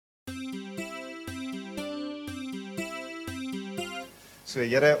So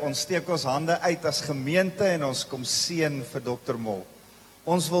Here, ons steek ons hande uit as gemeente en ons kom seën vir Dr. Mol.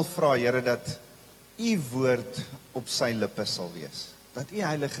 Ons wil vra, Here, dat U woord op sy lippe sal wees. Dat U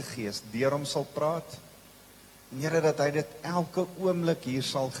Heilige Gees deur hom sal praat. En Here, dat hy dit elke oomblik hier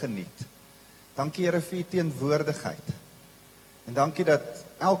sal geniet. Dankie Here vir U teenwoordigheid. En dankie dat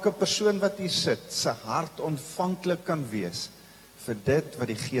elke persoon wat hier sit, sy hart ontvanklik kan wees vir dit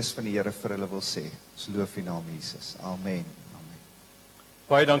wat die Gees van die Here vir hulle wil sê. Ons loof U naam Jesus. Amen. Amen.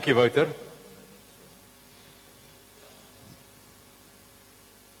 Baie dankie Wouter.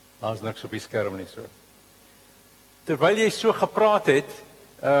 Daar's niks op die skerm nie so. Terwyl jy so gepraat het,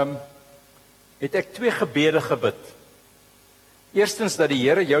 het ek 2 gebede gebid. Eerstens dat die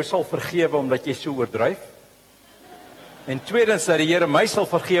Here jou sal vergewe omdat jy so oordryf. En tweedens dat die Here my sal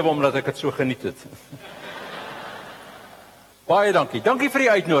vergewe omdat ek dit so geniet het. Baie dankie. Dankie vir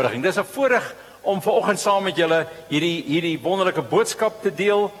die uitnodiging. Dis 'n voorreg om vanoggend saam met julle hierdie wonderlike boodskap te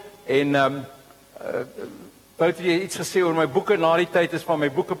deel. En Wouter, jy het iets gesê oor my boeke. Na die tyd is van my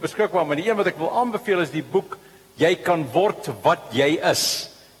boeke beskikbaar, maar die een wat ek wil aanbeveel is die boek Jy kan word wat jy is.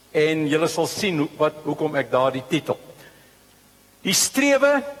 En julle sal sien hoekom ek daardie titel. Die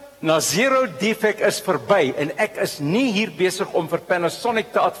strewe na zero defect is verby en ek is nie hier besig om vir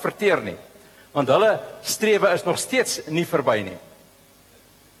Panasonic te adverteer nie. Want hulle strewe is nog steeds nie verby nie.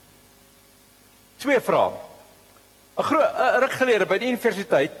 2 vrae. 'n ruk gelede by die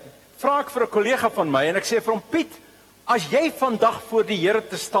universiteit vra ek vir 'n kollega van my en ek sê vir hom, Piet, as jy vandag voor die Here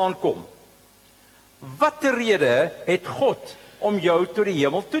te staan kom, watter rede het God om jou tot die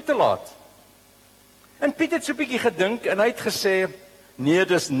hemel toe te laat? En Piet het so 'n bietjie gedink en hy het gesê, nee,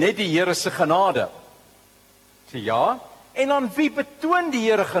 dis net die Here se genade. Ek sê ja, en aan wie betoon die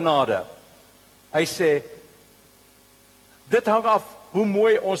Here genade? Hy sê, dit hang af hoe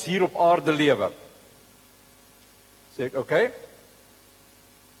mooi ons hier op aarde lewe. Sê ek, okay.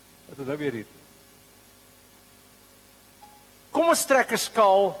 Wat is nou weer hier? Kom ons trek 'n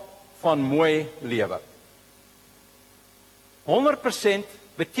skaal van mooi lewe. 100%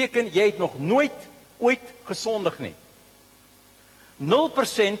 beteken jy het nog nooit ooit gesondig nie.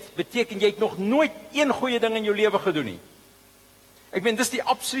 0% beteken jy het nog nooit een goeie ding in jou lewe gedoen nie. Ek meen, dis die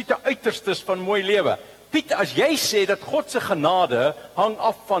absolute uiterstes van mooi lewe. Piet, as jy sê dat God se genade hang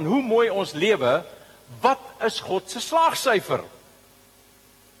af van hoe mooi ons lewe, wat is God se slaagsyfer?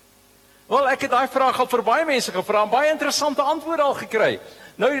 Wel, ek het daai vraag al vir baie mense gevra en baie interessante antwoorde al gekry.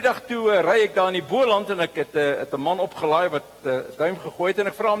 Nou die dag toe ry ek daar in die Boland en ek het 'n man opgelaai wat duim gegooi het en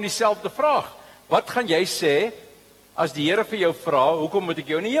ek vra hom dieselfde vraag. Wat gaan jy sê as die Here vir jou vra, hoekom moet ek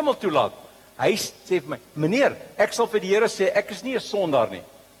jou in die hemel toelaat? Hy sê vir my, meneer, ek sal vir die Here sê, ek is nie 'n sondaar nie.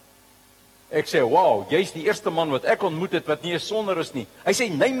 Ek sê, wow, jy's die eerste man wat ek ontmoet het wat nie 'n sondaar is nie. Hy sê,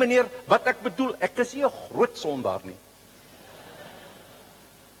 nee meneer, wat ek bedoel, ek is nie 'n groot sondaar nie.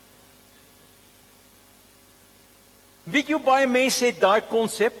 Weet jy, baie mense het daai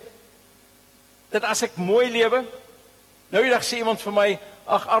konsep, dat as ek mooi lewe, nou die dag sê iemand vir my,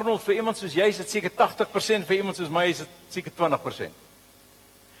 ag Arnold, vir iemand soos jy is dit seker 80%, vir iemand soos my is dit seker 20%.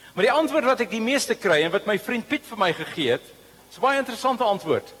 Maar die antwoord wat ek die meeste kry, en wat my vriend Piet vir my gegee het, is 'n baie interessante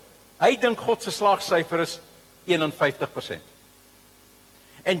antwoord. Hy dink God se slaagsyfer is 51%.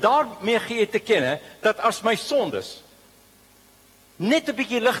 En daarmee gee hy te kenne, dat as my sondes net 'n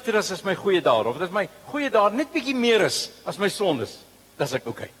bietjie ligter is as my goeie dae, of dat my goeie dae net bietjie meer is as my sondes, dan is ek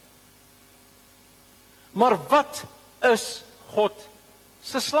okay. Maar wat is God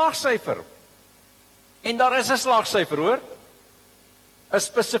se slaagsyfer? En daar is 'n slaagsyfer, hoor. 'n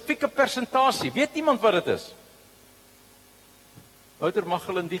spesifieke persentasie. Weet iemand wat dit is? Wouter mag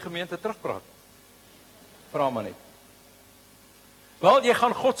hulle in die gemeente terugpraat. Vra maar net. Wel, jy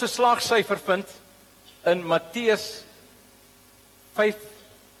gaan God se slaagsyfer vind in Matteus 5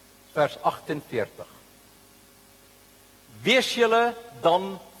 vers 48. Wees julle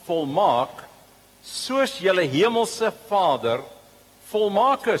dan volmaak, soos julle hemelse Vader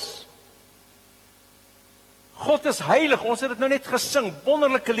volmaak is. God is heilig, ons het dit nou net gesing,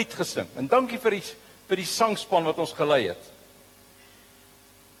 wonderlike lied gesing, en dankie vir die sangspan wat ons gelei het.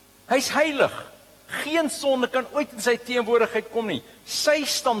 Hy's heilig, geen sonde kan ooit in sy teenwoordigheid kom nie. Sy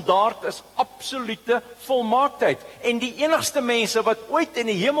standaard is absolute volmaaktheid, en die enigste mense wat ooit in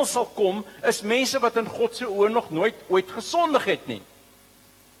die hemel sal kom, is mense wat in God se oë nog nooit ooit gesondig het nie.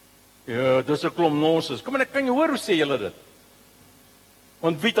 Ja, dis 'n klomp nonsens. Kom en ek kan jy hoor hoe sê julle dit?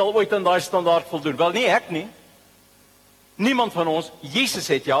 Want wie het al ooit aan daai standaard voldoen? Wel, nie ek nie. Niemand van ons, Jesus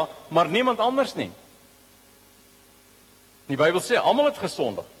het ja, maar niemand anders nie. Die Bybel sê, almal het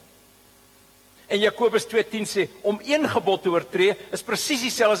gesondig. En Jakobus 2:10 sê, om een gebod te oortree, is presies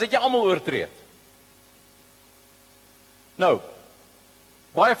dieselfde as dat jy almal oortree het. Nou,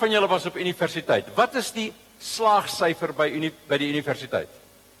 Baie van julle was op universiteit. Wat is die slaagsyfer by die universiteit?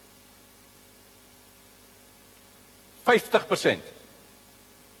 50%.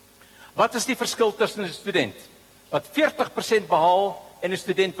 Wat is die verskil tussen 'n student wat 40% behaal en 'n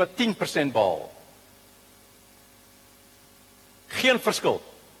student wat 10% behaal? Geen verskil.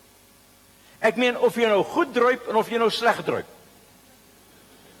 Ek meen of jy nou goed druip en of jy nou sleg druip.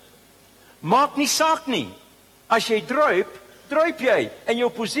 Maak nie saak nie. As jy druip, druip jy en jou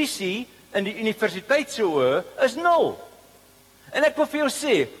posisie in die universiteit se oë is 0. En ek wil vir jou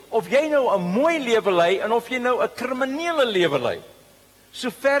sê, of jy nou 'n mooi lewe lei en of jy nou 'n kriminele lewe lei,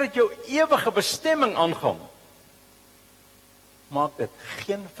 sover dit jou ewige bestemming aangaan, maak dit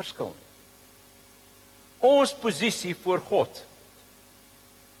geen verskil nie. Ons posisie voor God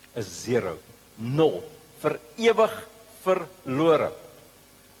is 0, 0, vir ewig verlore.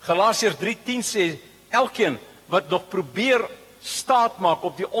 Galasiërs 3:10 sê, elkeen wat nog probeer staat maak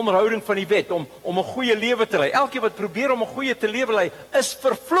op die onderhouding van die wet, om 'n goeie lewe te lei, elkeen wat probeer om 'n goeie te lewe lei, is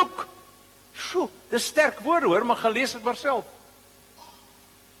vervloek. Sjoe, dis sterk woorde hoor, maar gaan lees dit maar self.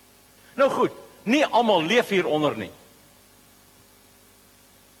 Nou goed, nie almal leef hieronder nie.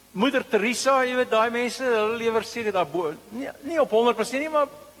 Moeder Teresa, jy weet, daai mense, hulle lewer seker daarbo, nie op 100% nie, maar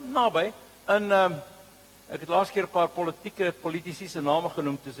naby. En ek het laas keer 'n paar politici se name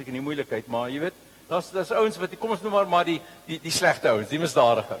genoem toe ek in die moeilikheid, maar jy weet, daar's ouens wat, kom ons noem maar die slegte ouens, die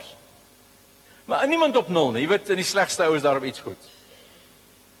misdadigers. Maar niemand op 0 nie, jy weet, in die slegste ouens daarop iets goed.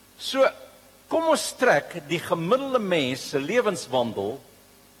 So, kom ons trek die gemiddelde mens se lewenswandel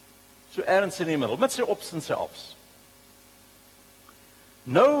so ergens in die middel, met sy ups en sy afs.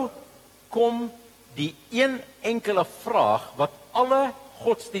 Nou kom die een enkele vraag wat alle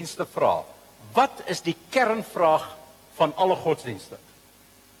godsdienste vra. Wat is die kernvraag van alle godsdienste?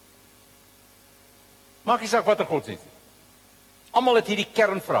 Maak nie saak watter godsdienst. Almal het hierdie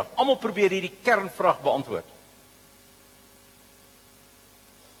kernvraag. Almal probeer hierdie kernvraag beantwoord.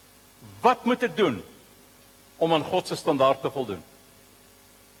 Wat moet ek doen om aan God se standaard te voldoen?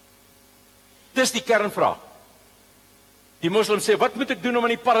 Dis die kernvraag. Die moslims sê, wat moet ek doen om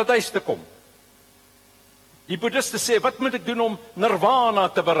in die paradys te kom? Die boeddhiste sê, wat moet ek doen om nirvana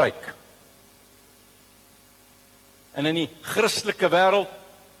te bereik? En in die Christelike wêreld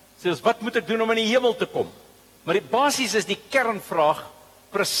sê ons, wat moet ek doen om in die hemel te kom? Maar die basies is die kernvraag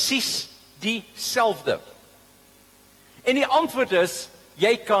presies dieselfde. En die antwoord is,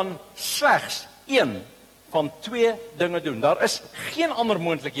 jy kan slegs een van 2 dinge doen. Daar is geen ander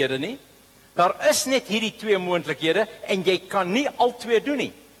moontlikhede nie. Daar is net hierdie 2 moontlikhede en jy kan nie al 2 doen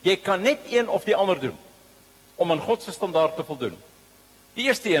nie. Jy kan net een of die ander doen om aan God se standaard te voldoen. Die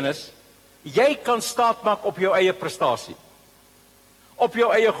eerste een is, jy kan staat maak op jou eie prestasie. Op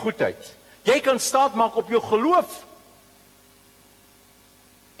jou eie goedheid. Jy kan staat maak op jou geloof.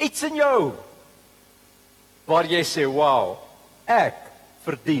 Iets in jou waar jy sê, wow, ek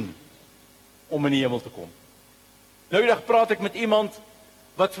verdien om in die hemel te kom. Nou die dag praat ek met iemand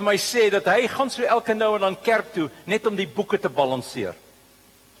wat vir my sê dat hy gaan so elke nou en dan kerk toe net om die boeke te balanseer.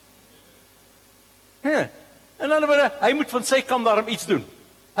 En dan hy moet van sy kant daarom iets doen.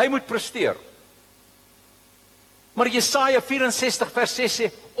 Hy moet presteer. Maar Jesaja 64 vers 6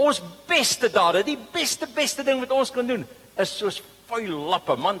 sê, ons beste dade, die beste ding wat ons kan doen, is soos vuil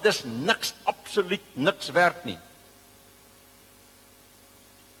lappe. Man, dis niks, absoluut niks werd nie.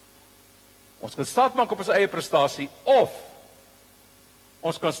 Ons kan staat maak op ons eie prestasie, of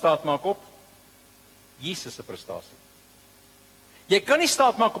ons kan staat maak op Jesus se prestasie. Jy kan nie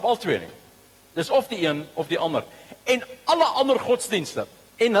staat maak op al 2 nie. Dis of die een of die ander. En alle ander godsdienste,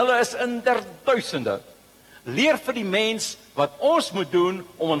 en hulle is in der duisende, leer vir die mens wat ons moet doen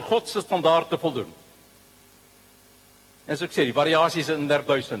om aan God se standaard te voldoen. En so ek sê, die variasies in der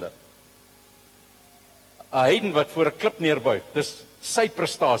duisende. 'n Heiden wat voor 'n klip neerbuig, dis sy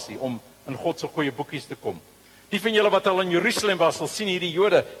prestasie om in God se goeie boekies te kom. Die van julle wat al in Jerusalem was, sal sien hierdie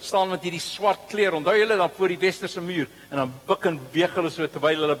Jode staan met hierdie swart klere. Onthou julle dan voor die westerse muur en dan buig en beeg hulle so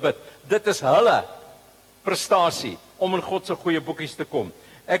terwyl hulle bid. Dit is hulle prestasie om in God se goeie boekies te kom.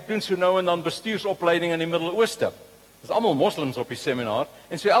 Ek doen so nou en dan bestuursopleiding in die Midde-Ooste. Dis almal moslems op die seminar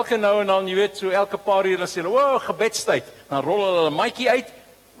en so elke nou en dan, jy weet, so elke paar uur dan sê hulle, "O, gebedstyd." Dan rol hulle 'n maatjie uit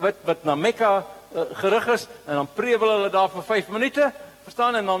wat na Mekka gerig is en dan preek hulle daar vir 5 minute,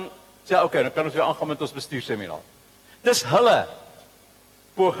 verstaan, en dan sê hy, "Oké, dan kan ons weer aangaan met ons bestuurseminar." Dis hulle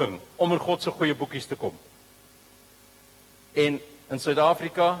poging om in God se goeie boekies te kom. En in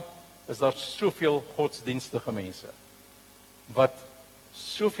Suid-Afrika is daar soveel godsdienstige mense wat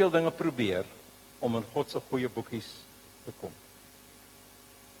soveel dinge probeer om in God se goeie boekies te kom.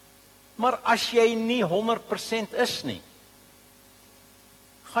 Maar as jy nie 100% is nie,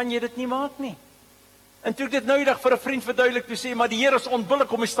 gaan jy dit nie maak nie. En toe ek dit nou die dag vir 'n vriend verduidelik, toe sê maar die Here is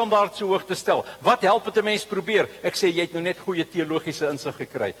onbillik om die standaard so hoog te stel. Wat help dit 'n mens probeer? Ek sê jy het nou net goeie teologiese insig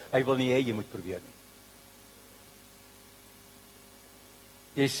gekry. Hy wil nie hê jy moet probeer nie.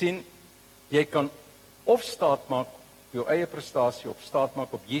 Jy sien, jy kan of staat maak op jou eie prestasie, of staat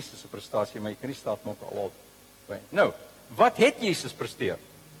maak op Jesus se prestasie, maar jy kan nie staat maak op albei. Nou, wat het Jesus presteer?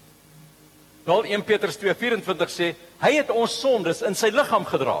 Wel 1 Petrus 2:24 sê, hy het ons sondes in sy liggaam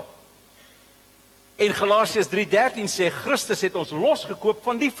gedra. En Galasiërs 3:13 sê, Christus het ons losgekoop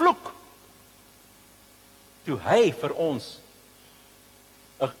van die vloek, toe hy vir ons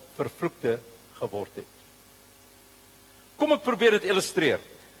 'n vervloekte geword het. Kom ek probeer dit illustreer.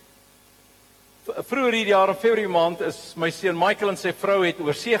 Vroeger hierdie jaar in Februarie maand is my seun Michael en sy vrou het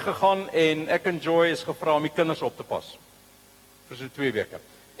oor see gegaan en ek en Joy is gevra om die kinders op te pas. Vir so 2 weke.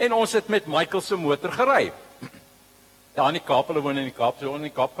 En ons het met Michael se motor gery. Ja, in die Kaap, hulle woon in die Kaap, so in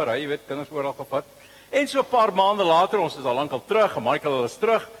die Kaap gery, jy weet, kinders oral gevat. En so 'n paar maande later, ons is al lankal terug, en Michael is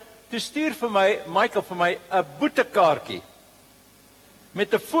terug, toe stuur Michael vir my 'n boetekaartjie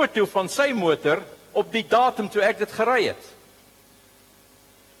met 'n foto van sy motor op die datum toe ek dit gery het.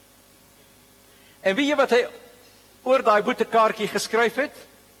 En weet jy wat hy oor daai boetekaartjie geskryf het?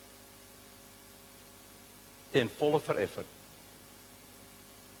 Ten volle vereffend.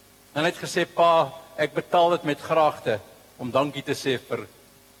 En hy het gesê, pa, ek betaal dit met graagte om dankie te sê vir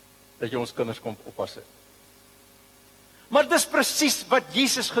dat jy ons kinders kom oppas het. Maar dis presies wat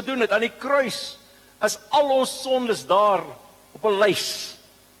Jesus gedoen het aan die kruis. Is al ons sondes daar op 'n lys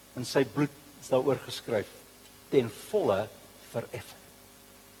en sy bloed is daaroor geskryf. Ten volle vereffen.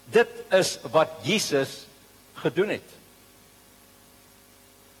 Dit is wat Jesus gedoen het.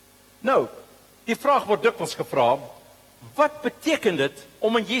 Nou, die vraag word dikwels gevra, wat beteken dit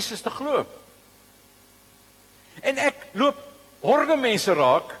om in Jesus te glo? En ek loop horde mense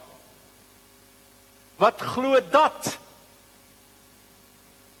raak wat glo dat,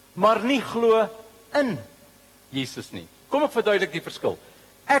 maar nie glo in Jesus nie. Kom ek verduidelik die verskil.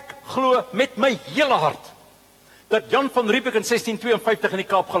 Ek glo met my hele hart dat Jan van Riebeeck in 1652 in die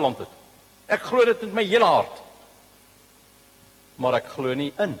Kaap geland het. Ek glo dit met my hele hart. Maar ek glo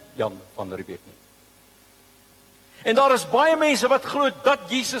nie in Jan van Riebeeck nie. En daar is baie mense wat glo dat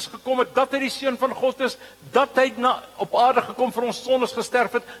Jesus gekom het, dat hy die Seun van God is, dat hy op aarde gekom vir ons sondes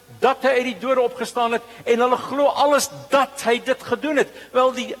gesterf het, dat hy uit die dode opgestaan het, en hulle glo alles dat hy dit gedoen het.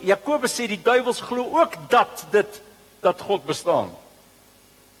 Wel, die Jakobus sê, die duiwels glo ook dat God bestaan.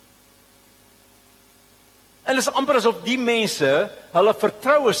 En dit is amper asof die mense hulle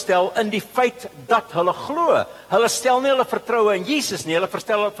vertroue stel in die feit dat hulle glo. Hulle stel nie hulle vertroue in Jesus nie, hulle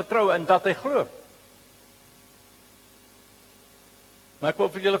stel hulle vertroue in dat hy glo. Maar ek wil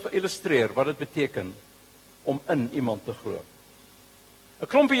vir julle illustreer wat dit beteken om in iemand te glo. 'n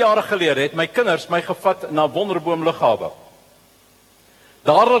Klompie jare gelede het my kinders my gevat na Wonderboom Lughawe.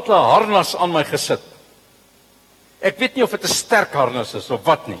 Daar het hulle harnas aan my gesit. Ek weet nie of dit 'n sterk harnas is of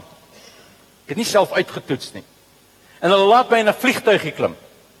wat nie. Ek het nie self uitgetoets nie. En hulle laat my in 'n vliegtuigie klim.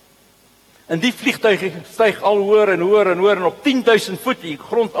 En die vliegtuigie styg al hoër en hoër en hoër en op 10.000 voet, die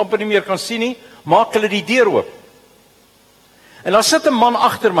grond amper nie meer kan sien nie, maak hulle die deur oop. En daar sit 'n man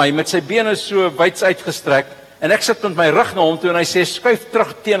agter my met sy bene so wyds uitgestrek en ek sit met my rug na hom toe en hy sê skuif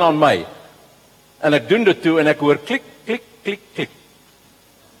terug teenoor my. En ek doen dit toe en ek hoor klik klik klik klik.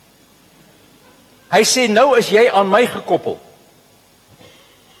 Hy sê nou is jy aan my gekoppel.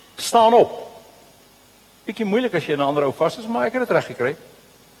 Staan op. Bietjie moeilik as jy 'n ander ou vas is, maar ek het dit reg gekry.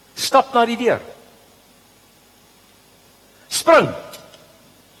 Stap na die deur. Spring.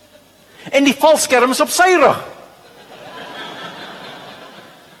 En die valskerm is op sy rug.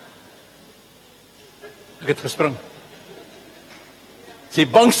 Ek het gespring. Dis die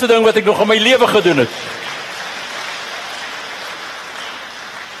bangste ding wat ek nog in my lewe gedoen het.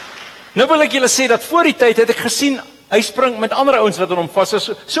 Nou wil ek julle sê dat voor die tyd het ek gesien hy spring met ander ouens wat aan hom vas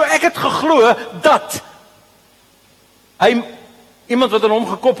is. So ek het geglo dat iemand wat aan hom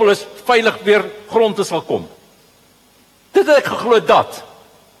gekoppel is veilig weer grond te sal kom. Dit het ek geglo dat.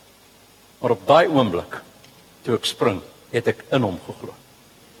 Maar op daai oomblik toe ek spring, het ek in hom geglo.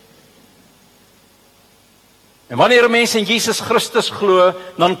 En wanneer 'n mens in Jesus Christus glo,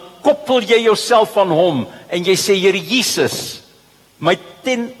 dan koppel jy jouself aan hom en jy sê, Here Jesus,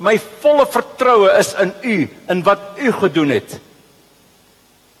 my volle vertroue is in U, in wat U gedoen het.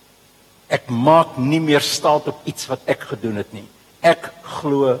 Ek maak nie meer staat op iets wat ek gedoen het nie. Ek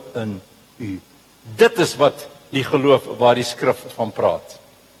glo in U. Dit is wat die geloof waar die skrif van praat.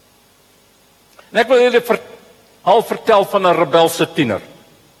 En ek wil julle vertel van 'n rebelse tiener.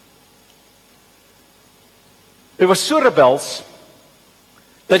 Hy was so rebels,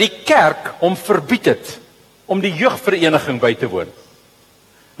 dat die kerk hom verbied het om die jeugvereniging by te woon.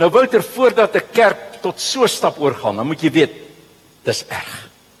 Nou Wouter, voordat 'n kerk tot so 'n stap oorgaan, dan moet jy weet, dis erg.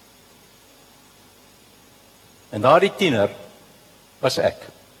 En daardie tiener was ek.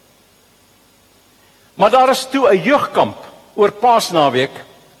 Maar daar is toe 'n jeugkamp oor Paasnaweek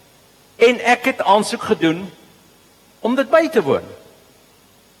en ek het aansoek gedoen om dit by te woon.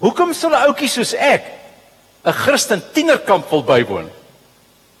 Hoekom sal 'n ouetjie soos ek 'n Christen tienerkamp wil bywoon?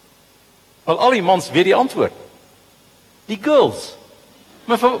 Wel, al die mans weet die antwoord. Die girls.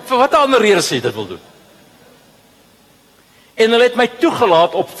 Maar vir watter ander rede sê dit wil doen? En hulle het my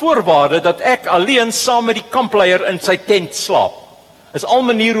toegelaat op voorwaarde dat ek alleen saam met die kampleier in sy tent slaap. Is al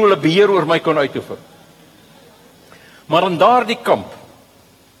maniere hoe hulle beheer oor my kon uitoefen. Maar in daardie kamp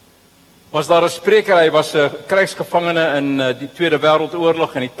was daar 'n spreker, hy was 'n krygsgevangene in die Tweede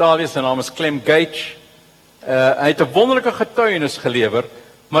Wêreldoorlog in Italië, sy naam is Clem Gage. Hy het 'n wonderlike getuienis gelewer,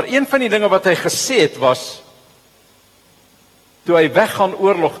 maar een van die dinge wat hy gesê het was, toe hy weggaan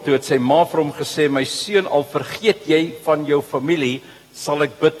oorlog toe, het sy ma vir hom gesê, my seun, al vergeet jy van jou familie, sal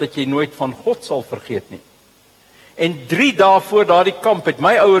ek bid dat jy nooit van God sal vergeet nie. En 3 dae voor daardie kamp het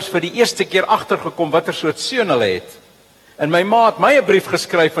my ouers vir die eerste keer agtergekom watter soort seun hulle het. En my ma het my 'n brief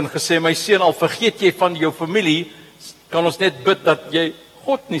geskryf en gesê, my seun, al vergeet jy van jou familie, kan ons net bid dat jy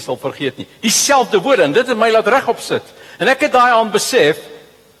God nie sal vergeet nie. Dieselfde woorde, en dit het my laat regop sit. En ek het daai aan besef,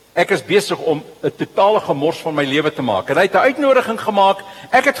 ek is besig om 'n totale gemors van my lewe te maak. En hy het 'n uitnodiging gemaak,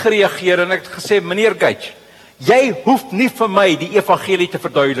 ek het gereageer en ek het gesê, meneer Gage, jy hoef nie vir my die evangelie te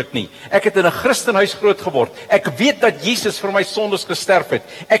verduidelik nie. Ek het in 'n Christenhuis groot geword. Ek weet dat Jesus vir my sondes gesterf het.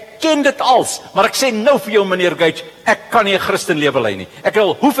 Ek ken dit als, maar ek sê nou vir jou, meneer Gage, ek kan nie 'n Christen lewe lei nie. Ek het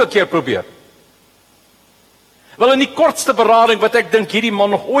al hoeveel keer probeer. Wel, in die kortste berading wat ek dink hierdie man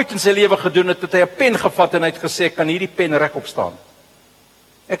nog ooit in sy lewe gedoen het, het hy 'n pen gevat en hy het gesê, kan hierdie pen regop staan?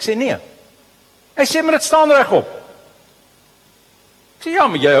 Ek sê nee. Hy sê, maar dit staan regop. Ek sê, ja,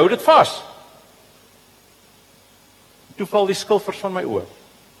 maar jy hou dit vas. Toe val die skilfers van my oë.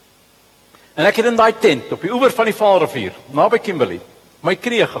 En ek het in daai tent op die oewer van die Vaalrivier, naby Kimberley, my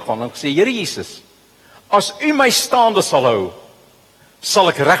knieë gegaan en gesê, Here Jesus, as u my staande sal hou, sal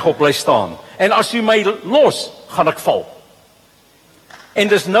ek regop bly staan. En as u my los, gaan ek val. En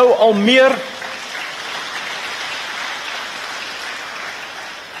dis nou al meer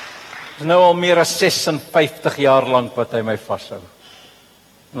as 56 jaar lank wat hy my vashou.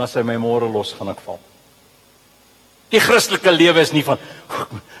 En as hy my môre los, gaan ek val. Die Christelike lewe is nie van,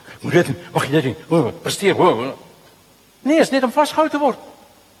 ek moet dit doen, mag jy dit doen, presteer, nee, is net om vasgehou te word.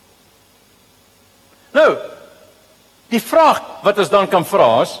 Nou, die vraag wat ons dan kan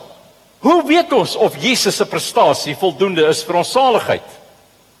vra is, hoe weet ons of Jesus se prestasie voldoende is vir ons saligheid?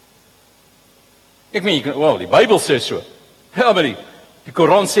 Ek meen, die Bybel sê so. Ja, maar die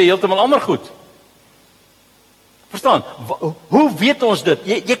Koran sê heeltemal ander goed. Verstaan, hoe weet ons dit?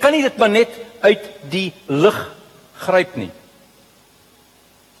 Jy kan nie dit maar net uit die lug gryp nie.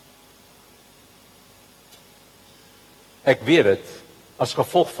 Ek weet dit as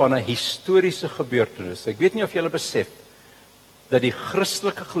gevolg van 'n historiese gebeurtenis. Ek weet nie of julle besef dat die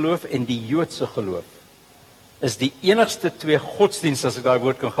Christelike geloof en die Joodse geloof is die enigste 2 godsdienste, as ek daai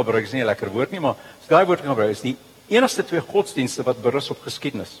woord kan gebruik, is nie 'n lekker woord nie, maar as ek daai woord kan gebruik, is die enigste 2 godsdienste wat berus op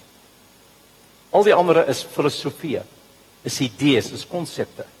geskiedenis. Al die ander is filosofie, is idees, is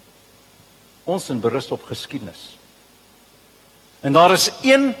konsepte. Ons in berus op geskiedenis. En daar is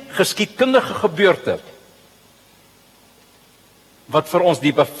een geskiedkundige gebeurte wat vir ons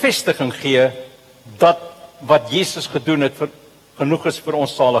die bevestiging gee dat wat Jesus gedoen het genoeg is vir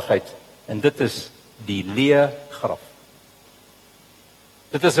ons saligheid. En dit is die leë graf.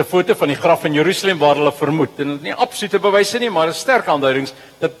 Dit is 'n foto van die graf in Jerusalem waar hulle vermoed, en nie absolute bewyse nie, maar 'n sterk aanduidings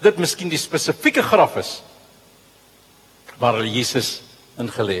dat dit miskien die spesifieke graf is waar hulle Jesus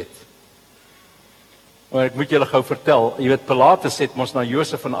ingelê het. Maar ek moet julle gou vertel, jy weet, Pilatus het mos na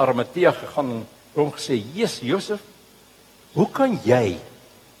Josef van Arimatea gegaan en hom gesê, Josef, hoe kan jy,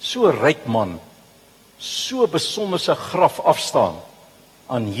 so ryk man, so besonderse graf afstaan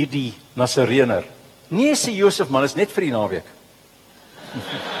aan hierdie Nasareëner? Nee, sê Josef, man, is net vir die naweek.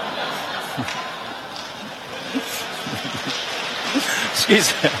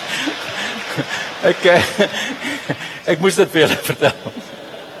 Skus. Ek moes dit vir julle vertel.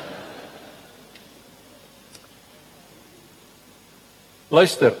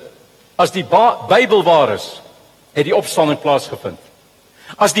 Luister, as die Bybel waar is, het die opstanding plaasgevind.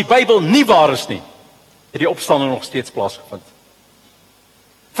 As die Bybel nie waar is nie, het die opstanding nog steeds plaasgevind.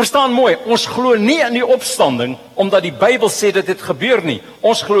 Verstaan mooi, ons glo nie in die opstanding omdat die Bybel sê dit het gebeur nie.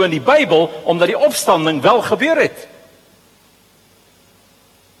 Ons glo in die Bybel omdat die opstanding wel gebeur het.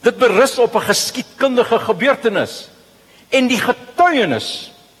 Dit berus op 'n geskiedkundige gebeurtenis. En die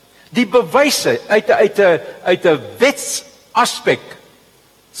getuienis, die bewyse uit 'n wetsaspek.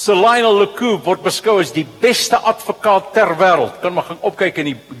 Sir Lionel Lecoux word beskou as die beste advokaat ter wêreld. Kan maar gaan opkyk in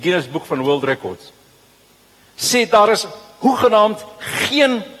die Guinness Book van World Records. Sê daar is hoegenaamd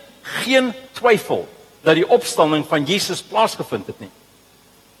geen twyfel dat die opstanding van Jesus plaasgevind het nie.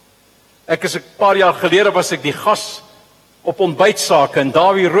 Ek is 'n paar jaar gelede was ek die gas op ontbytsake en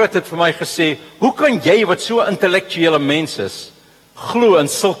Dawie Rood het vir my gesê, hoe kan jy wat so intellektuele mens is, glo in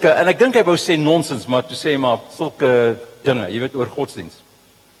sulke, en ek dink hy wou sê nonsens, maar toe sê hy maar sulke dinge, jy weet, oor godsdienst.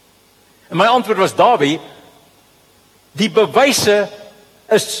 En my antwoord was, Dawie, die bewyse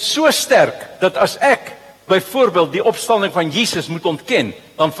is so sterk, dat as ek byvoorbeeld die opstanding van Jesus moet ontken,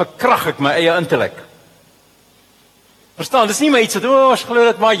 dan verkrag ek my eie intellek. Verstaan, dis nie maar iets dat, ons glo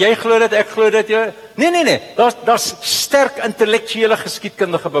dit, maar jy glo dit, ek glo dit, jy... Nee, daar's sterk intellektuele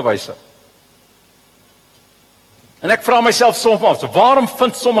geskiedkundige bewyse. En ek vra myself soms af, waarom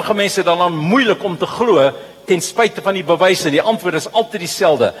vind sommige mense dan moeilik om te glo, ten spyte van die bewyse? Die antwoord is altyd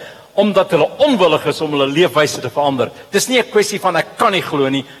dieselfde, omdat hulle onwillig is om hulle leefwyse te verander. Dis nie 'n kwessie van ek kan nie glo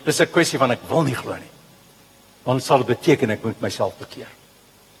nie, dis 'n kwessie van ek wil nie glo nie. Want sal dit beteken ek moet myself bekeer.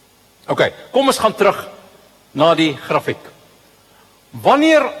 OK, kom ons gaan terug na die grafiek. Wat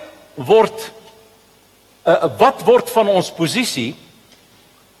word van ons posisie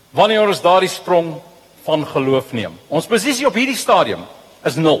wanneer ons daardie sprong van geloof neem? Ons posisie op hierdie stadium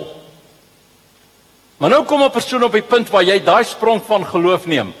is 0. Maar nou kom 'n persoon op die punt waar jy daai sprong van geloof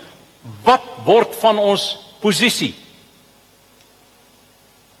neem. Wat word van ons posisie?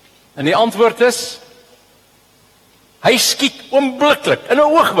 En die antwoord is, hy skiet oombliklik, in 'n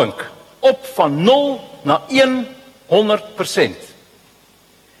oogwink, op van 0 na 100%.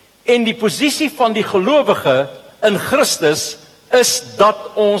 En die posisie van die gelowige in Christus is dat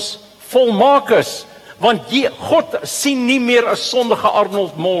ons volmaak is. Want God sien nie meer 'n sondige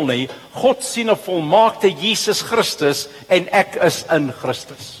Arnold Mol nie. God sien 'n volmaakte Jesus Christus en ek is in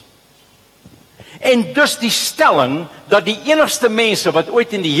Christus. En dus die stelling dat die enigste mense wat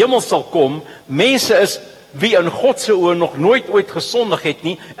ooit in die hemel sal kom, mense is wie in God se oë nog nooit ooit gesondig het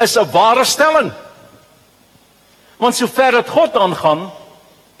nie, is 'n ware stelling. Want sover dit God aangaan,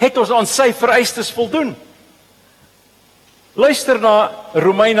 het ons aan sy vereistes voldoen. Luister na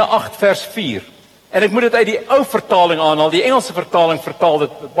Romeine 8 vers 4. En ek moet dit uit die ou vertaling aanhaal. Die Engelse vertaling vertaal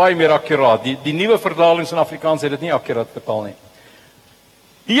dit baie meer akkuraat. Die nuwe vertalings in Afrikaans het dit nie akkuraat vertaal nie.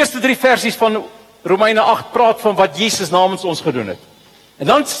 Die eerste 3 versies van Romeine 8 praat van wat Jesus namens ons gedoen het. En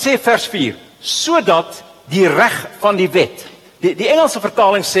dan sê vers 4, sodat die reg van die wet. Die Engelse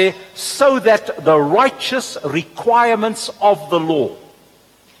vertaling sê, so that the righteous requirements of the law.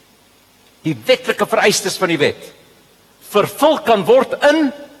 Die wetlike vereistes van die wet vervul kan word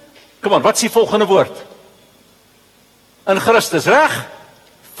in, kom aan, wat is die volgende woord? In Christus, reg?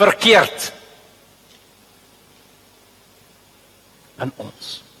 Verkeerd. In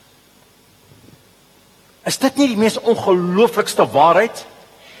ons. Is dit nie die mees ongelooflikste waarheid?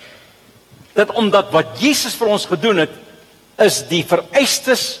 Dat omdat wat Jesus vir ons gedoen het, is die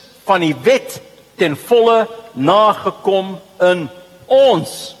vereistes van die wet ten volle nagekom in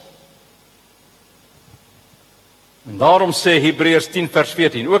ons. En daarom sê Hebreërs 10 vers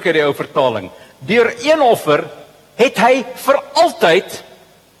 14, ook uit die ou vertaling, deur een offer het hy vir altyd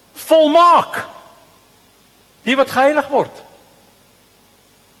volmaak. Die wat geheilig word.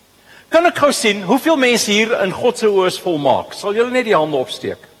 Kan ek gou sien, hoeveel mense hier in God se oë is volmaak? Sal julle net die hande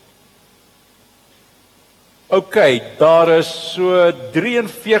opsteek? OK, daar is so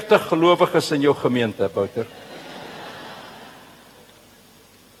 43 gelowiges in jou gemeente, Bouter.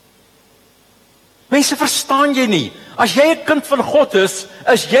 Mense, verstaan jy nie? As jy 'n kind van God is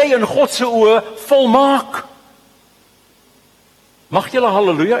jy in God se oë volmaak. Mag julle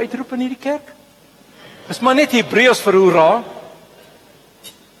haleluja uitroep in hierdie kerk? Dis maar net Hebreërs vir hoera.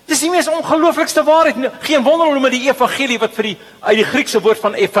 Dis die mees ongelooflikste waarheid. Geen wonder om met die evangelie wat uit die Griekse woord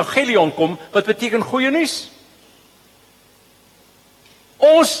van evangelion kom, wat beteken goeie nuus.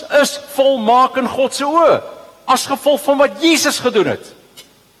 Ons is volmaak in God se oë, as gevolg van wat Jesus gedoen het.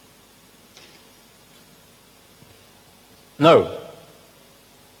 Nou,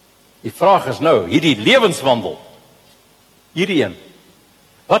 die vraag is nou, hierdie lewenswandel, hierdie een,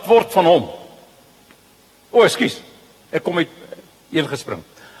 wat word van hom? Ekskuus, ek kom uit een gespring.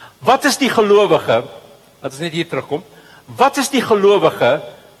 Wat is die gelowige, dat is net hier terugkom, wat is die gelowige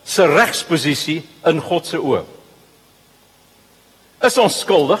se regsposisie in God se oë? Is ons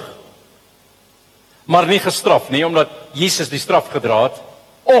skuldig, maar nie gestraf nie, omdat Jesus die straf gedra het,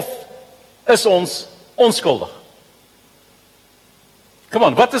 of is ons onskuldig? Kom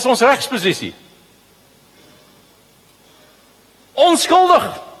aan, wat is ons regsposisie? Onskuldig.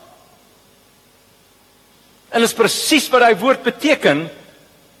 En is presies wat hy woord beteken,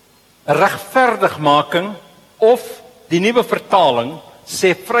 regverdigmaking, of die nuwe vertaling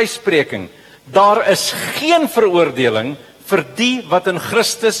sê vryspreking. Daar is geen veroordeling vir die wat in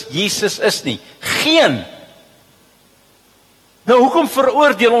Christus Jesus is nie. Geen. Nou hoekom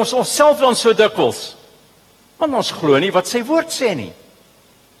veroordeel ons onsself dan so dikwels? Want ons glo nie wat sy woord sê nie.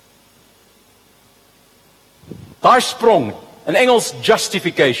 Daai sprong, in Engels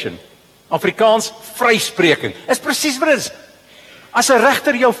justification, Afrikaans vryspreking, is presies wat dit is. As 'n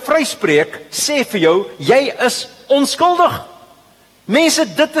regter jou vryspreek, sê vir jou, jy is onskuldig. Mense,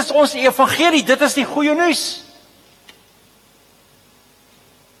 dit is ons evangelie, dit is die goeie nuus.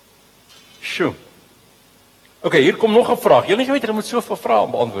 Sjoe. Ok, hier kom nog 'n vraag. Julle weet, jy moet soveel vrae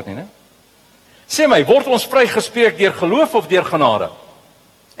beantwoord nie, né? Sê my, word ons vrygespreek deur geloof of deur genade?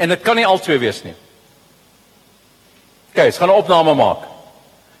 En dit kan nie albei wees nie. Ok, ons gaan 'n opname maak.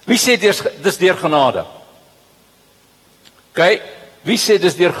 Wie sê dis deur genade? Ok, wie sê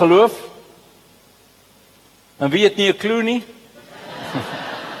dis deur geloof? En wie het nie 'n klou nie?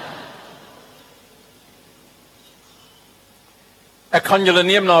 Ek kan julle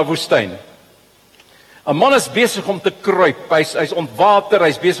neem na 'n woestyn. 'n Man is besig om te kruip, hy's ontwater,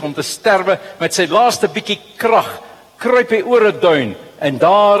 hy's besig om te sterwe, met sy laaste bietjie krag, kruip hy oor 'n duin, en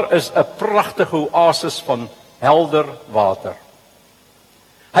daar is 'n pragtige oasis van helder water.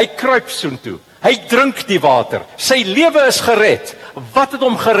 Hy kruip soontoe, hy drink die water, sy lewe is gered. Wat het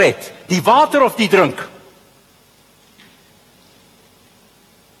hom gered? Die water of die drink?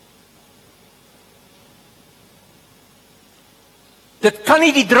 Dit kan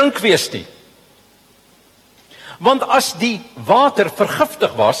nie die drink wees nie. Want as die water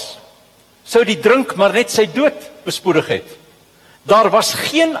vergiftig was, sou die drink maar net sy dood bespoedig het. Daar was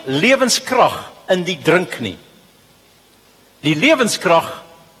geen lewenskrag in die drink nie. Die lewenskrag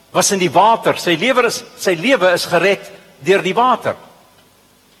was in die water. Sy lewe is gered deur die water.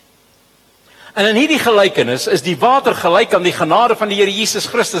 En in hierdie gelykenis is die water gelyk aan die genade van die Here Jesus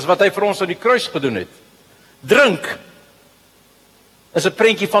Christus wat hy vir ons aan die kruis gedoen het. Drink is 'n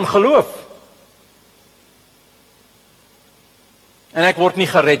prentjie van geloof. En ek word nie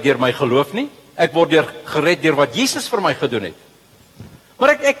gered deur my geloof nie. Ek word gered deur wat Jesus vir my gedoen het. Maar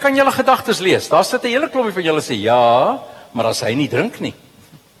ek kan julle gedagtes lees. Daar sit 'n hele klompie van julle sê, ja, maar as hy nie drink nie.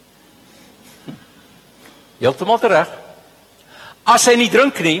 Heeltemal reg. As hy nie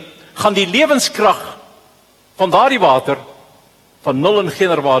drink nie, gaan die lewenskrag van daardie water van nul en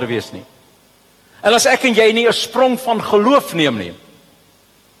geen waarde wees nie. En as ek en jy nie 'n sprong van geloof neem nie,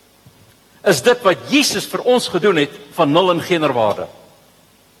 is dit wat Jesus vir ons gedoen het van nul en geen waarde.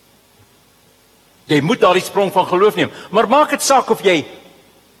 Jy moet daardie sprong van geloof neem. Maar maak dit saak of jy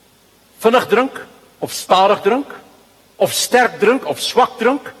vinnig drink, of stadig drink, of sterk drink, of swak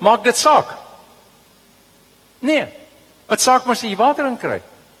drink, maak dit saak. Nee, wat saak maar as jy water in kry.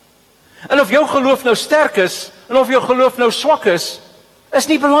 En of jou geloof nou sterk is, en of jou geloof nou swak is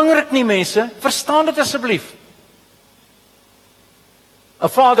nie belangrik nie, mense. Verstaan dit asseblief. 'n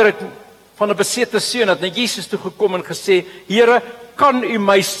Vader het van 'n besete seun het na Jesus toe gekom en gesê, Here, kan u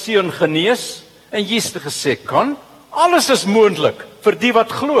my seun genees? En Jesus het gesê, kan. Alles is moontlik vir die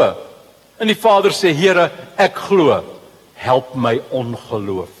wat glo. En die Vader sê, Here, ek glo. Help my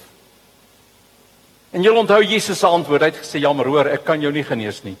ongeloof. En julle onthou Jesus se antwoord, hy het gesê, jammer hoor, ek kan jou nie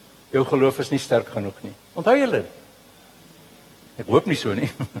genees nie. Jou geloof is nie sterk genoeg nie. Onthou julle? Ek hoop nie so nie.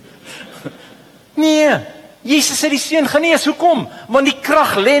 Nee, Jesus het die seun genees. Hoekom? Want die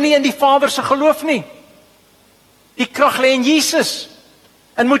krag lê nie in die Vader se geloof nie. Die krag lê in Jesus.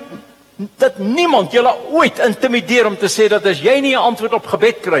 En moet dat niemand julle ooit intimideer om te sê dat as jy nie 'n antwoord op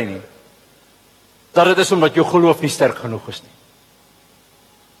gebed kry nie, dat dit is omdat jou geloof nie sterk genoeg is nie.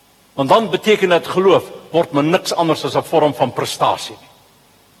 Want dan beteken dat geloof word maar niks anders as 'n vorm van prestasie nie.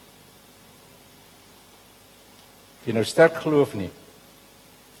 As jy nou sterk geloof nie,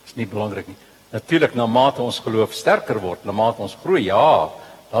 is nie belangrik nie. Natuurlik, na mate ons geloof sterker word, na mate ons groei, ja,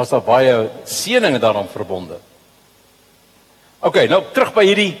 daar is daar baie seëninge daaraan verbonde. Ok, nou terug by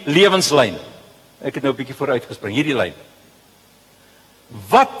hierdie lewenslyn. Ek het nou 'n bietjie vooruit gespring, hierdie lyn.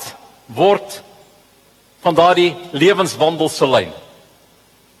 Wat word van daardie lewenswandel se lyn?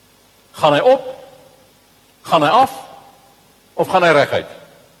 Gaan hy op? Gaan hy af? Of gaan hy reguit?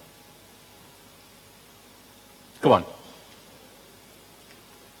 Kom aan.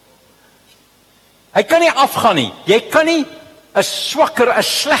 Hy kan nie afgaan nie. Jy kan nie 'n swakker, 'n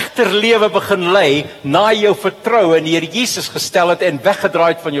slegter lewe begin lei na jou vertroue in die Here Jesus gestel het en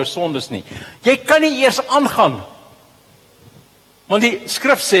weggedraai het van jou sondes nie. Jy kan nie eers aangaan Want die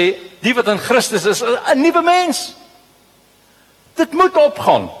skrif sê, die wat in Christus is 'n nuwe mens. Dit moet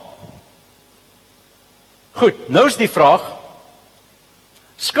opgaan. Goed, nou is die vraag,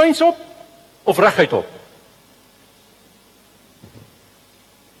 skuins op of reguit op?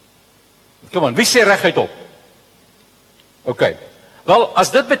 Kom aan, wie sê reguit op? OK. Wel,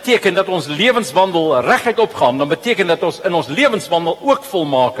 as dit beteken dat ons lewenswandel reguit opgaan, dan beteken dat ons in ons lewenswandel ook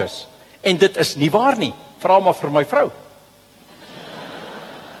volmaak is. En dit is nie waar nie. Vra maar vir my vrou.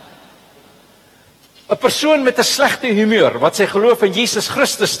 'n Persoon met 'n slegte humeur, wat sy geloof in Jesus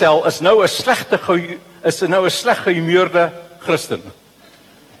Christus stel, is nou 'n sleg gehumeurde Christen.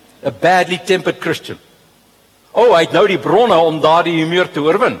 A badly tempered Christian. Oh, hy het nou die bronne om daardie humeur te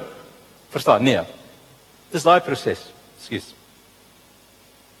oorwin. Verstaan? Nee. Dis daai proses. Ekskuus.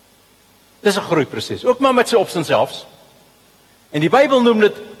 Dis 'n groeiproses, ook maar met sy ups en downs. En die Bybel noem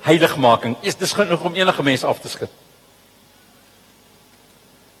dit heiligmaking. Dis genoeg om enige mens af te skud.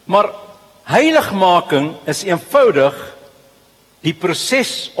 Maar heiligmaking is eenvoudig die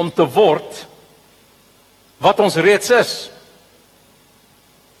proses om te word wat ons reeds is.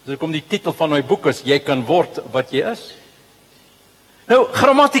 Dis hoekom die titel van my boek is, Jy kan word wat jy is. Nou,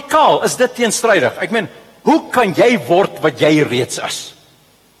 grammatikaal is dit teenstrydig. Ek meen, hoe kan jy word wat jy reeds is?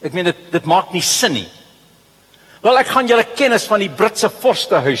 Ek meen, dit maak nie sin nie. Wel, ek gaan julle kennis van die Britse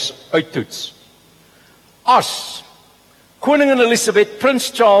vorstehuis uittoets. As Koningin Elizabeth, Prins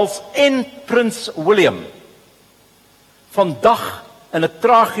Charles en Prins William vandag in 'n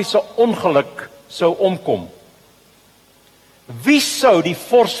tragiese ongeluk sou omkom, wie sou die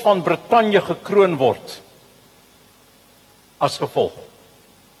vors van Brittanje gekroon word as gevolg?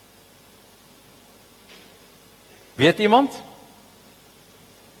 Weet iemand?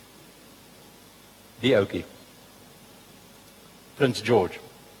 Die ouetjie. Prins George.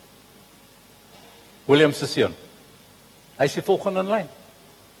 William se seun. Hy is die volgende in lyn.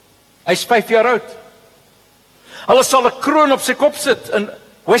 Hy's 5 jaar oud. Hulle sal 'n kroon op sy kop sit in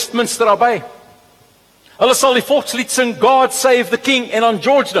Westminster Abbey. Hulle sal die volkslied sing, God Save the King, en aan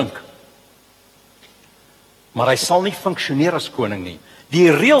George dink. Maar hy sal nie funksioneer as koning nie.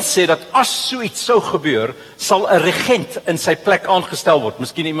 Die reël sê dat as so iets sou gebeur, sal 'n regent in sy plek aangestel word.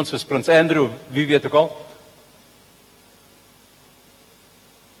 Miskien iemand soos Prins Andrew, wie weet ook al.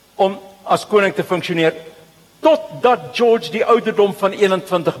 Om as koning te funksioneer, totdat George die ouderdom van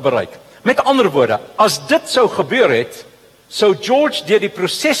 21 bereik. Met ander woorde, as dit sou gebeur het, sou George deur die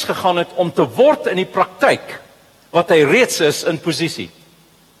proses gegaan het om te word in die praktyk, wat hy reeds is in posisie.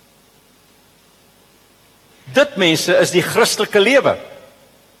 Dit, mense, is die Christelike lewe.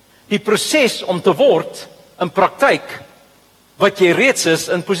 Die proses om te word in praktyk, wat jy reeds is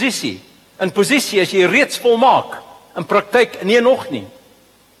in posisie. In posisie is jy reeds volmaak, in praktyk nee nog nie.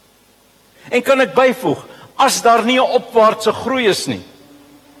 En kan ek byvoeg, as daar nie 'n opwaartse groei is nie,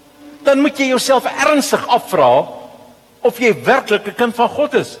 dan moet jy jouself ernstig afvra of jy werklik 'n kind van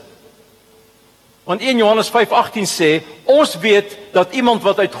God is. Want 1 Johannes 5:18 sê, ons weet dat iemand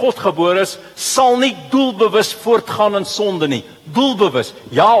wat uit God gebore is, sal nie doelbewus voortgaan in sonde nie. Doelbewus.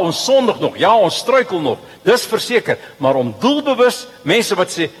 Ja, ons sondig nog. Ja, ons struikel nog. Dis verseker. Maar om doelbewus, mense wat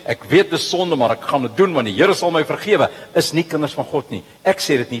sê, ek weet dis sonde, maar ek gaan dit doen, want die Here sal my vergewe, is nie kinders van God nie. Ek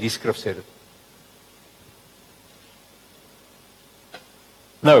sê dit nie, die skrif sê dit.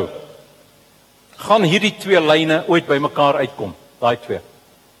 Nou, gaan hierdie twee lyne ooit by mekaar uitkom, daai twee?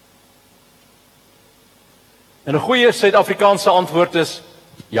 En 'n goeie Suid-Afrikaanse antwoord is,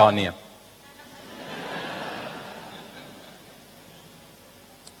 ja, nee.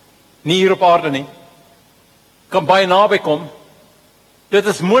 Nie hier op aarde nie. Kan baie naby kom. Dit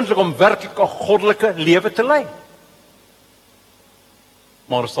is moontlik om werklik 'n goddelike lewe te lei.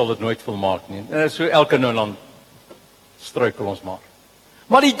 Maar sal dit nooit volmaak nie. En so elke nou en dan struikel ons maar.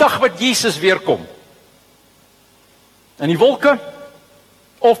 Maar die dag wat Jesus weer kom, in die wolke,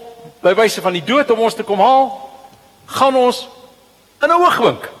 of by wyse van die dood om ons te kom haal, gaan ons in 'n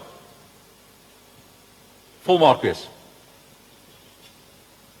oogwink volmaak wees.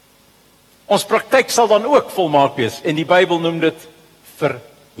 Ons praktyk sal dan ook volmaak wees, en die Bybel noem dit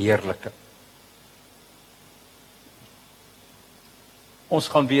verheerliking. Ons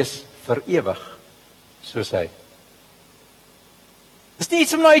gaan wees vir ewig, soos hy. Is nie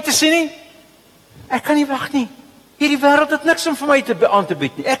iets om na uit te sien nie. Ek kan nie wag nie. Hierdie wêreld het niks om vir my aan te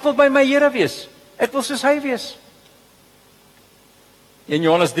bied nie. Ek wil by my Here wees. Ek wil soos hy wees. In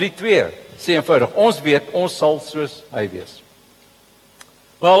Johannes 3:2 sê eenvoudig, ons weet, ons sal soos hy wees.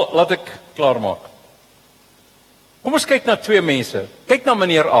 Wel, laat ek klaarmaak. Kom ons kyk na twee mense. Kyk na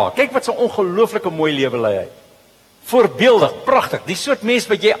meneer A. Kyk wat so 'n ongelooflike mooi lewe lei hy. Voorbeeldig, pragtig. Die soort mens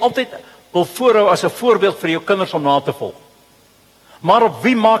wat jy altyd wil voorhou as 'n voorbeeld vir jou kinders om na te volg. Maar op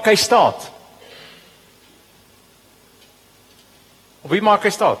wie maak hy staat? Op wie maak hy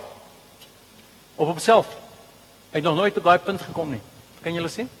staat? Op homself. Hy het nog nooit op daai punt gekom nie. Kan julle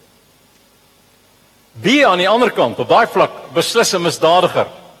sien? Wie aan die ander kant, op daai vlak, beslis 'n misdadiger.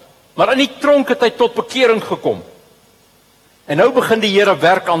 Maar in die tronk het hy tot bekering gekom. En nou begin die Here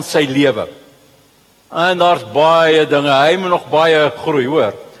werk aan sy lewe. En daar's baie dinge, hy moet nog baie groei,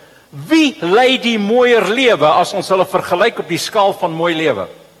 hoor. Wie lei die mooier lewe as ons hulle vergelyk op die skaal van mooi lewe?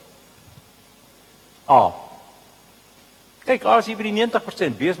 A. Kyk, A is hier by die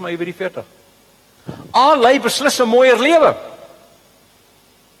 90%, B is maar hier by die 40%. A lei beslis 'n mooier lewe.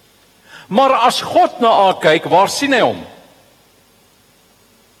 Maar as God na A kyk, waar sien hy hom?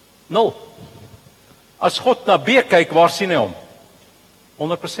 0. As God na B kyk, waar sien hy hom?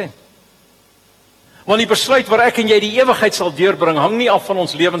 100%. Want die besluit waar ek en jy die ewigheid sal deurbring, hang nie af van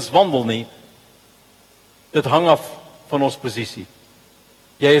ons lewenswandel nie. Dit hang af van ons posisie.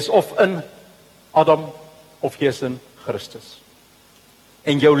 Jy is of in Adam, of jy is in Christus.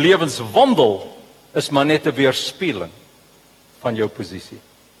 En jou lewenswandel is maar net 'n weerspieëling van jou posisie.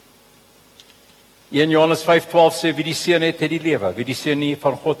 1 Johannes 5:12 sê, wie die seun het, het die lewe. Wie die seun nie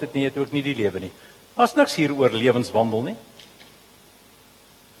van God het nie, het ook nie die lewe nie. Daar's niks hier oor lewenswandel nie.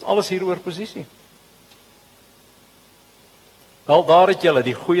 Alles hier oor posisie. Wel, daar het julle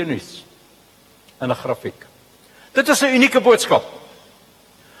die goeie nuus in 'n grafiek. Dit is 'n unieke boodskap.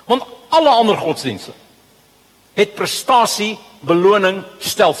 Want alle ander godsdienste het prestasie, beloning,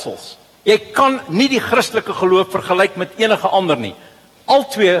 stelsels. Jy kan nie die Christelike geloof vergelyk met enige ander nie. Al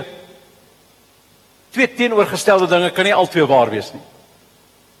twee teenoorgestelde dinge kan nie altyd waar wees nie.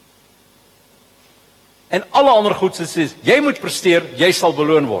 En alle ander godsdienste sê, jy moet presteer, jy sal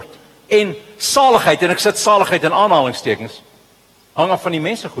beloon word. En saligheid, en ek sit saligheid in aanhalingstekens, hang af van die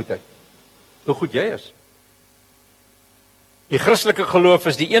mense goedheid. Hoe goed jy is. Die Christelike geloof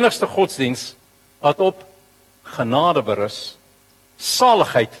is die enigste godsdiens wat op genade berus.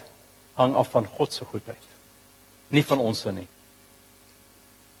 Saligheid hang af van God se goedheid, nie van ons nie.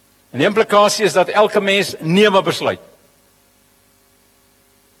 En die implikasie is dat elke mens neem 'n besluit.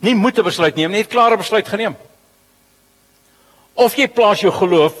 Nie moet 'n besluit neem, net klare besluit geneem. Of jy plaas jou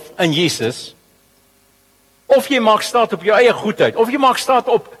geloof in Jesus, of jy maak staat op jou eie goedheid, of jy maak staat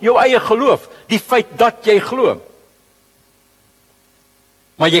op jou eie geloof, die feit dat jy glo.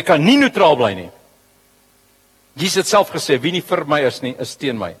 Maar jy kan nie neutraal bly nie. Jesus het self gesê, wie nie vir my is nie, is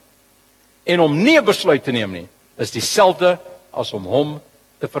teen my. En om nie 'n besluit te neem nie, is dieselfde as om hom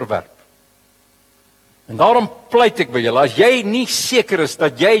te verwerp. En daarom pleit ek by julle, as jy nie seker is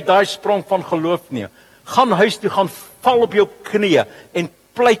dat jy daai sprong van geloof neem, gaan huis toe, gaan val op jou knieë en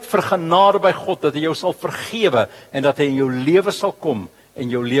pleit vir genade by God, dat hy jou sal vergewe en dat hy in jou lewe sal kom en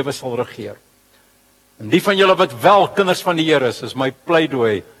jou lewe sal regeer. En die van julle wat wel kinders van die Here is my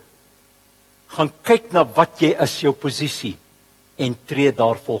pleidooi, gaan kyk na wat jy is, jou posisie, en tree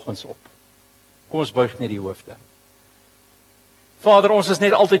daar volgens op. Kom ons buig net die hoofde. Vader, ons is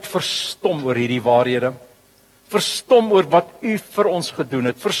net altyd verstom oor hierdie waarhede. Verstom oor wat U vir ons gedoen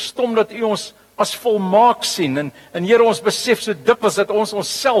het. Verstom dat U ons as volmaak sien. En Here, ons besef so dikwels dat ons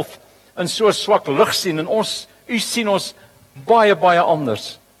onsself in so swak lig sien. En U sien ons baie, baie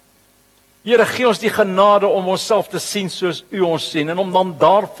anders. Here, gee ons die genade om onsself te sien soos U ons sien. En om dan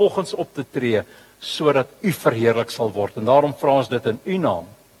daar volgens op te tree, sodat U verheerlik sal word. En daarom vra ons dit in U naam.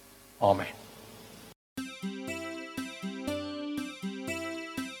 Amen.